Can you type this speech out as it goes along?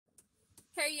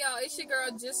Hey y'all, it's your girl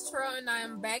Justra and I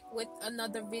am back with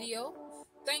another video.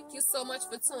 Thank you so much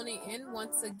for tuning in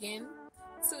once again.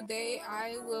 Today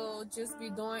I will just be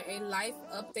doing a life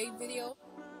update video.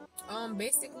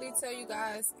 Basically tell you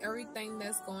guys everything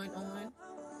that's going on.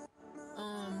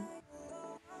 Um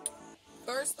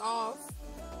First off,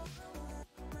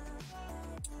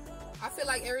 I feel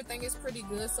like everything is pretty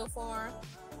good so far.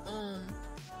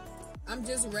 I'm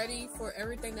just ready for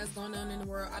everything that's going on in the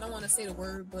world. I don't want to say the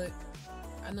word, but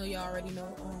I know y'all already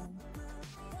know.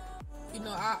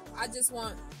 I just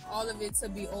want all of it to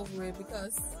be over it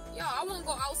because I want to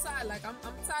go outside. Like I'm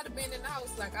tired of being in the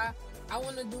house. Like I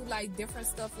want to do like different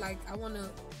stuff. Like I want to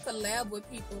collab with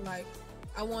people. Like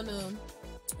I want to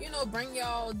bring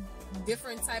y'all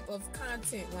different type of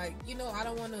content. Like I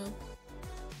don't want to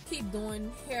keep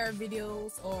doing hair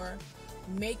videos or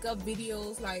makeup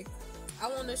videos. Like I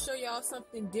want to show y'all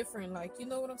something different. Like you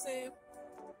know what I'm saying?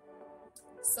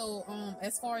 So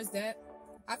as far as that,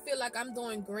 I feel like I'm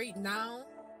doing great now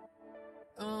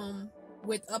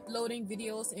with uploading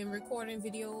videos and recording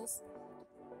videos.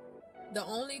 The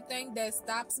only thing that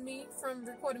stops me from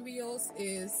recording videos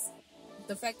is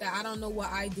the fact that I don't know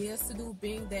what ideas to do,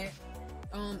 being that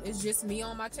it's just me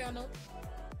on my channel.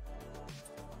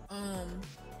 And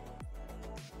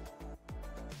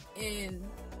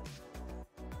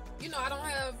I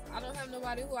don't have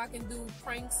nobody who I can do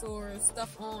pranks or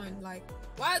stuff on. Like,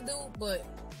 well, I do, but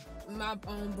my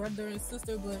brother and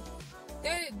sister, but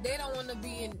they don't want to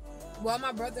be in. Well,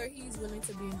 my brother, he's willing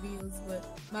to be in videos, but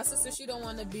my sister, she don't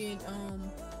want to be in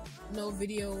no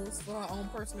videos for her own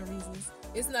personal reasons.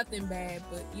 It's nothing bad,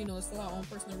 but it's for her own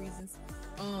personal reasons.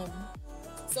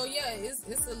 So yeah,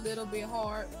 it's a little bit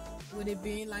hard with it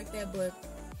being like that, but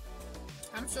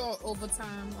I'm sure over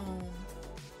time,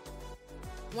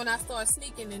 when I start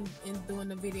sneaking and doing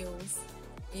the videos,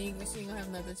 she ain't gonna have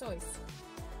another choice.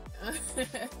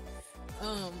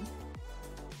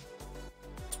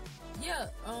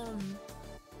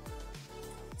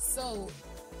 So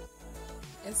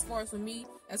as far as for me,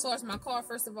 as far as my car,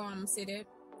 first of all, I'm gonna say that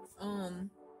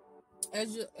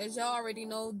as y'all already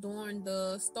know, during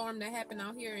the storm that happened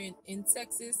out here in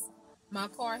Texas, my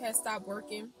car has stopped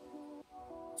working,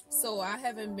 so I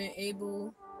haven't been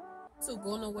able to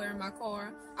go nowhere in my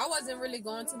car. I wasn't really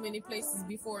going to many places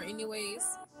before anyways.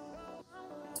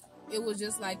 It was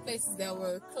just like places that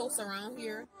were close around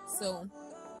here, so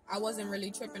I wasn't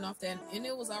really tripping off that, and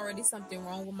it was already something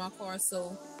wrong with my car,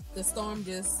 so the storm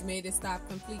just made it stop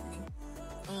completely.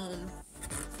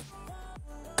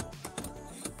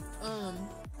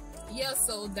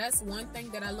 So that's one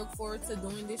thing that I look forward to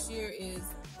doing this year is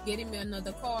getting me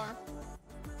another car.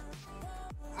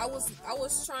 I was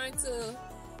trying to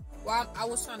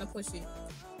push it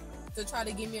to try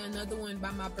to get me another one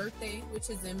by my birthday, which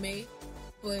is in May,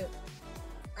 but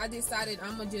I decided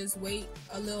I'm gonna just wait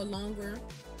a little longer.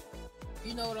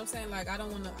 You know what I'm saying? Like I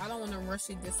don't wanna rush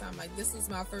it this time. Like this was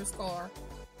my first car,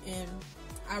 and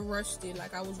I rushed it.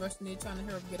 Like I was rushing it, trying to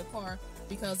hurry up get a car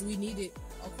because we needed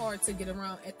a car to get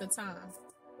around at the time.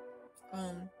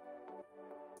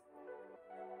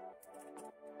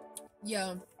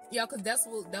 Cause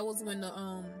that was when the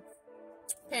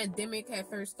pandemic had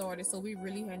first started, so we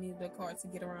really had needed a car to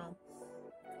get around.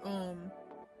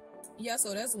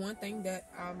 So that's one thing that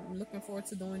I'm looking forward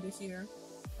to doing this year.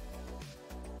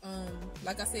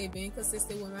 Like I said, being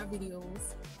consistent with my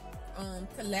videos,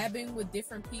 collabing with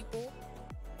different people.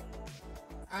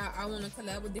 I want to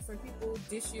collab with different people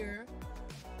this year.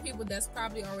 People that's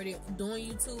probably already doing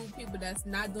YouTube, people that's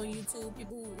not doing YouTube,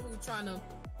 people who trying to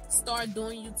start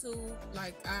doing YouTube.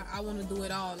 Like I want to do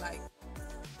it all. Like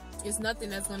it's nothing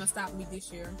that's gonna stop me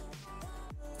this year.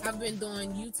 I've been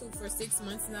doing YouTube for 6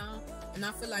 months now, and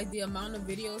I feel like the amount of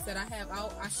videos that I have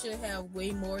out, I should have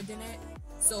way more than that.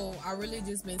 So I really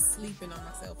just been sleeping on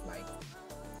myself. Like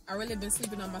I really been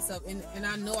sleeping on myself, and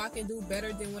I know I can do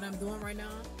better than what I'm doing right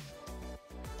now.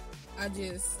 I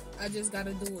just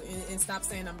gotta do it and stop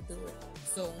saying I'm gonna do it.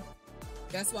 So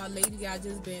that's why lately I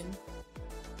just been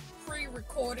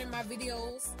pre-recording my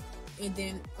videos and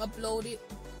then upload it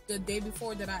the day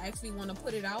before that I actually want to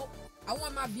put it out. I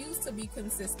want my views to be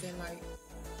consistent. Like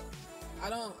I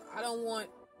don't want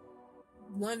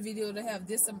one video to have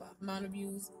this amount of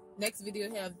views, next video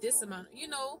to have this amount,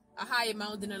 a high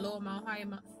amount, then a low amount, high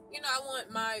amount. I want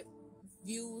my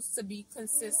views to be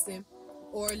consistent,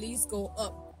 or at least go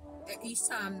up each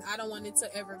time. I don't want it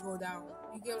to ever go down.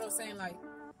 You get what I'm saying? Like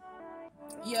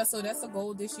so that's a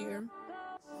goal this year.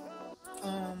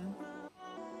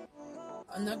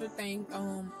 Another thing,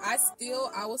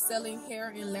 I was selling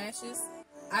hair and lashes.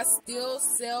 I still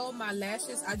sell my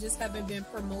lashes. I just haven't been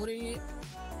promoting it.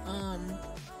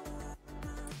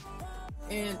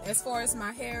 And as far as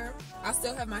my hair, I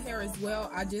still have my hair as well.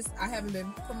 I haven't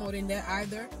been promoting that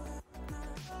either.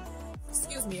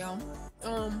 Excuse me, y'all.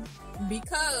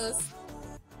 Because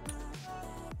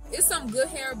it's some good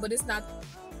hair, but it's not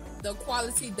the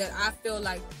quality that I feel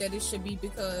like that it should be.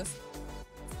 Because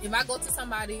if I go to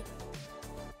somebody,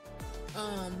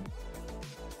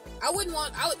 I wouldn't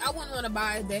want to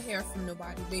buy their hair from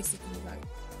nobody. Basically, like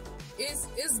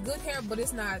it's good hair, but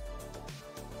it's not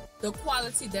the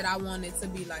quality that I want it to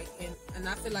be like. And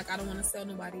I feel like I don't want to sell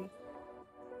nobody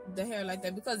the hair like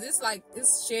that, because it's like it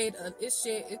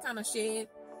kind of shed,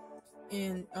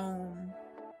 and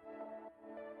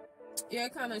yeah,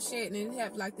 it kind of shed, and it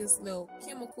have like this little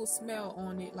chemical smell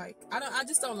on it. Like I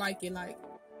just don't like it. Like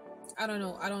I don't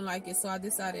know, I don't like it. So I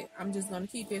decided I'm just gonna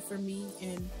keep it for me,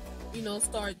 and you know,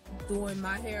 start doing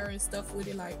my hair and stuff with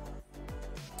it. Like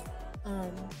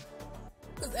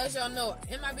because as y'all know,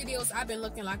 in my videos I've been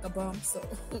looking like a bum, so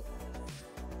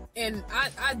and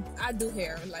I do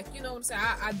hair, like, you know what I'm saying,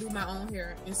 I do my own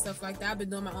hair and stuff like that. I've been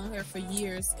doing my own hair for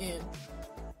years, and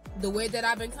the way that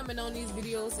I've been coming on these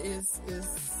videos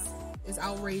is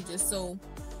outrageous. So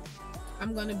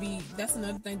that's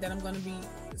another thing that I'm gonna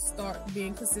start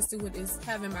being consistent with, is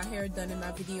having my hair done in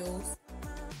my videos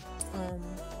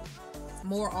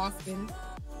more often,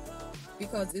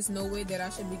 because it's no way that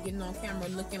I should be getting on camera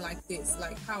looking like this,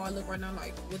 like how I look right now,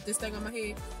 like with this thing on my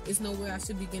head. It's no way I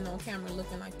should be getting on camera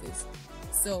looking like this.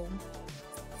 So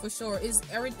for sure, it's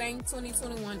everything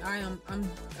 2021.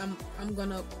 I'm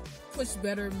gonna push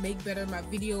better, make better my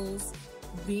videos,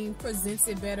 being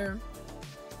presented better,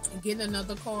 getting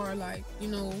another car, like, you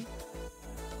know,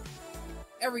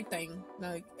 everything,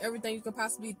 like everything you could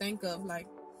possibly think of. Like,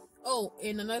 oh,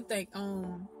 and another thing,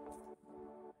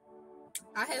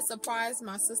 I had surprised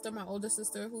my sister, my older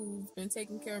sister, who's been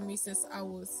taking care of me since I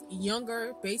was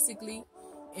younger, basically.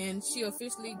 And she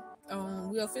officially,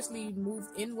 we officially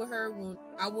moved in with her when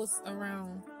I was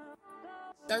around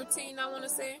 13, I want to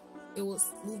say. It was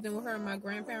moved in with her and my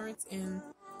grandparents, and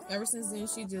ever since then,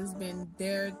 she just been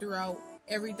there throughout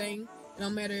everything. No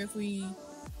matter if we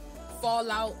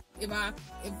fall out, if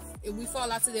we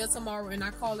fall out today or tomorrow, and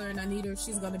I call her and I need her,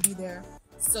 she's gonna be there.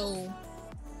 So,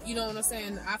 you know what I'm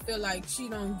saying? I feel like she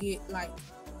don't get like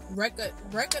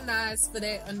recognized for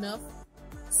that enough.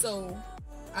 So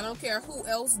I don't care who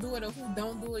else do it or who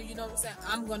don't do it. You know what I'm saying?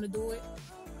 I'm gonna do it.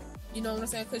 You know what I'm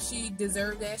saying? Because she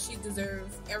deserved that. She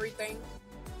deserves everything.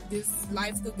 This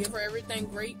life could give her everything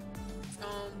great.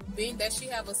 Being that she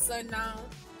have a son now,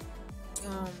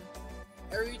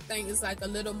 everything is like a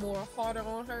little more harder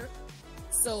on her.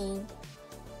 So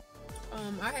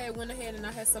I had went ahead and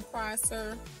I had surprised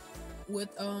her with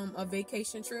a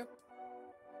vacation trip.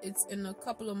 It's in a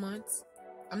couple of months.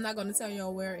 I'm not gonna tell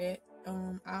y'all where at.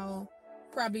 I'll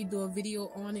probably do a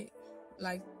video on it,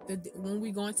 like when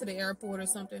we going to the airport or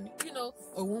something, you know,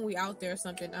 or when we out there or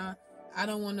something. I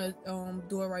don't want to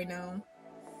do it right now.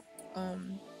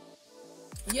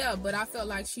 Yeah, but I felt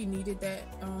like she needed that,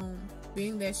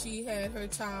 being that she had her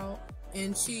child,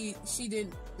 and she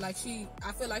didn't, like,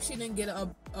 I feel like she didn't get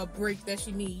a break that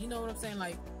she need. You know what I'm saying?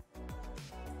 Like,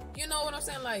 you know what I'm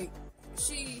saying? Like,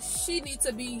 she needs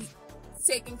to be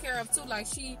taken care of too. Like,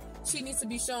 she needs to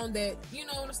be shown that, you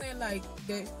know what I'm saying? Like,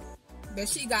 that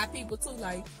she got people too.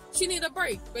 Like, she need a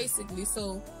break, basically.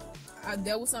 So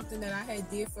that was something that I had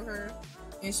did for her,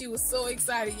 and she was so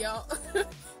excited, y'all.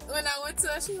 When I went to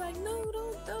her, she was like, no,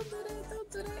 don't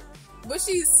do that. But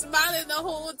she's smiling the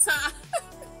whole time.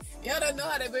 Y'all don't know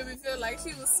how that made me feel. Like,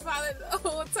 she was smiling the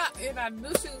whole time, and I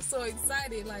knew she was so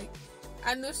excited. Like,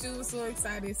 I knew she was so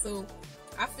excited. So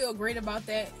I feel great about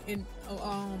that. And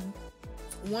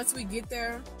once we get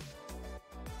there,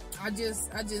 I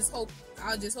just hope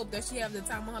that she have the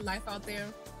time of her life out there.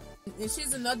 And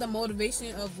she's another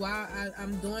motivation of why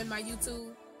I'm doing my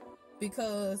YouTube,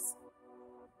 because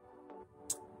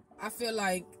I feel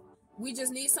like we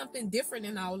just need something different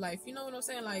in our life. You know what I'm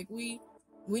saying? Like, we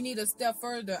need a step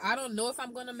further. I don't know if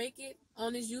I'm gonna make it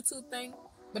on this YouTube thing,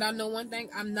 but I know one thing: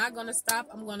 I'm not gonna stop.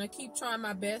 I'm gonna keep trying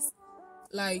my best.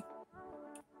 Like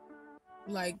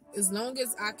as long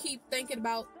as I keep thinking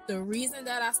about the reason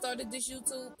that I started this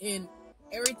YouTube and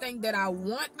everything that I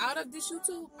want out of this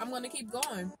YouTube, I'm gonna keep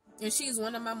going. And she's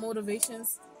one of my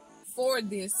motivations for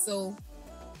this. So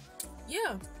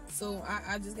yeah, so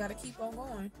I just gotta keep on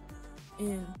going.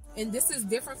 And this is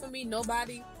different for me.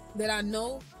 Nobody that I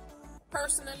know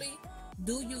personally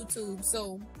do YouTube,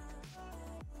 so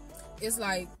it's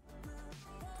like,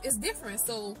 it's different.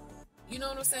 So you know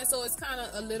what I'm saying? So it's kind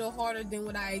of a little harder than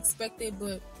what I expected,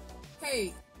 but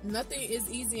hey, nothing is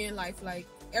easy in life. Like,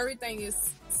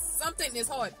 something is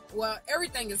hard. Well,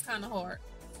 everything is kind of hard.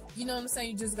 You know what I'm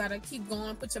saying? You just gotta keep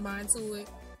going, put your mind to it,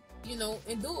 you know,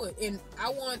 and do it. And I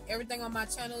want everything on my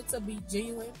channel to be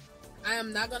genuine. I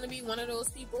am not gonna be one of those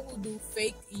people who do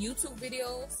fake YouTube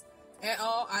videos at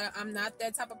all. I'm not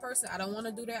that type of person. I don't want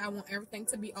to do that. I want everything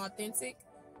to be authentic.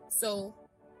 So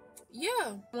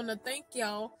yeah, I want to thank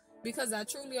y'all because I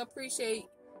truly appreciate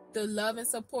the love and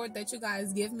support that you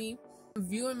guys give me,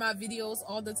 viewing my videos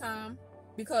all the time,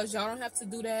 because y'all don't have to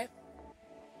do that.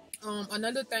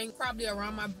 Another thing, probably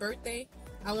around my birthday,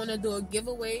 I want to do a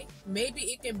giveaway. Maybe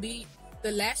it can be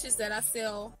the lashes that I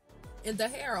sell in the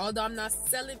hair. Although I'm not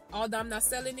selling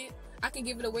it, I can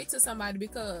give it away to somebody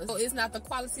because it's not the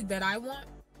quality that I want.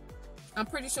 I'm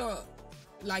pretty sure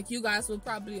like you guys will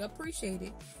probably appreciate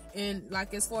it. And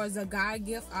like as far as a guy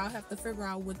gift, I'll have to figure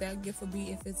out what that gift will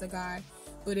be if it's a guy.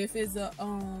 But if it's a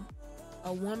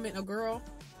woman, a girl,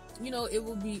 you know, it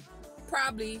will be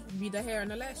probably be the hair and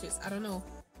the lashes. I don't know.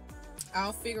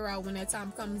 I'll figure out when that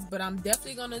time comes, but I'm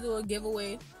definitely gonna do a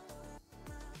giveaway.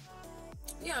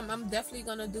 Yeah, I'm definitely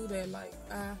gonna do that. Like,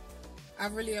 I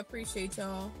really appreciate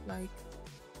y'all. Like,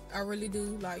 I really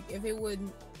do. Like, if it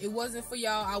wasn't for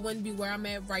y'all, I wouldn't be where I'm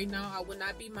at right now. I would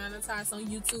not be monetized on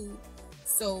YouTube.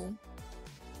 So,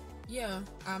 yeah,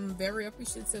 I'm very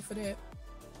appreciative for that.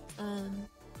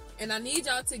 And I need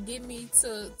y'all to get me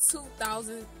to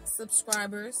 2,000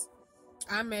 subscribers.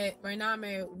 Right now I'm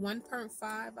at 1.5,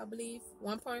 I believe.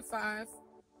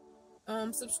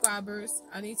 1.5 subscribers.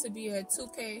 I need to be at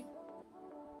 2K.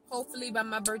 Hopefully by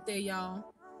my birthday, y'all.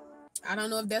 I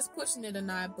don't know if that's pushing it or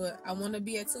not, but I want to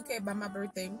be at 2K by my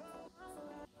birthday.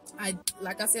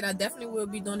 Like I said, I definitely will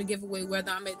be doing a giveaway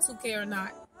whether I'm at 2K or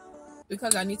not,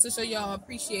 because I need to show y'all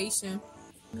appreciation.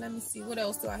 Let me see, what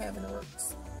else do I have in the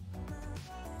works?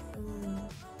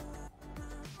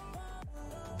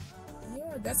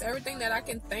 Yeah, that's everything that I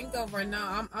can think of right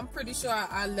now. I'm pretty sure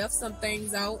I left some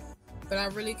things out, but I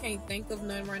really can't think of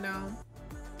none right now.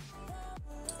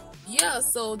 Yeah,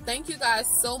 so thank you guys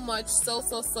so much, so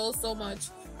much.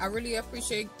 I really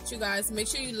appreciate you guys. Make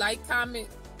sure you like, comment,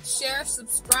 share,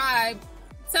 subscribe,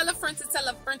 tell a friend to tell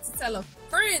a friend to tell a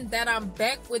friend that I'm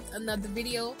back with another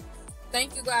video.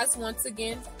 Thank you guys once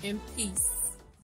again, and peace.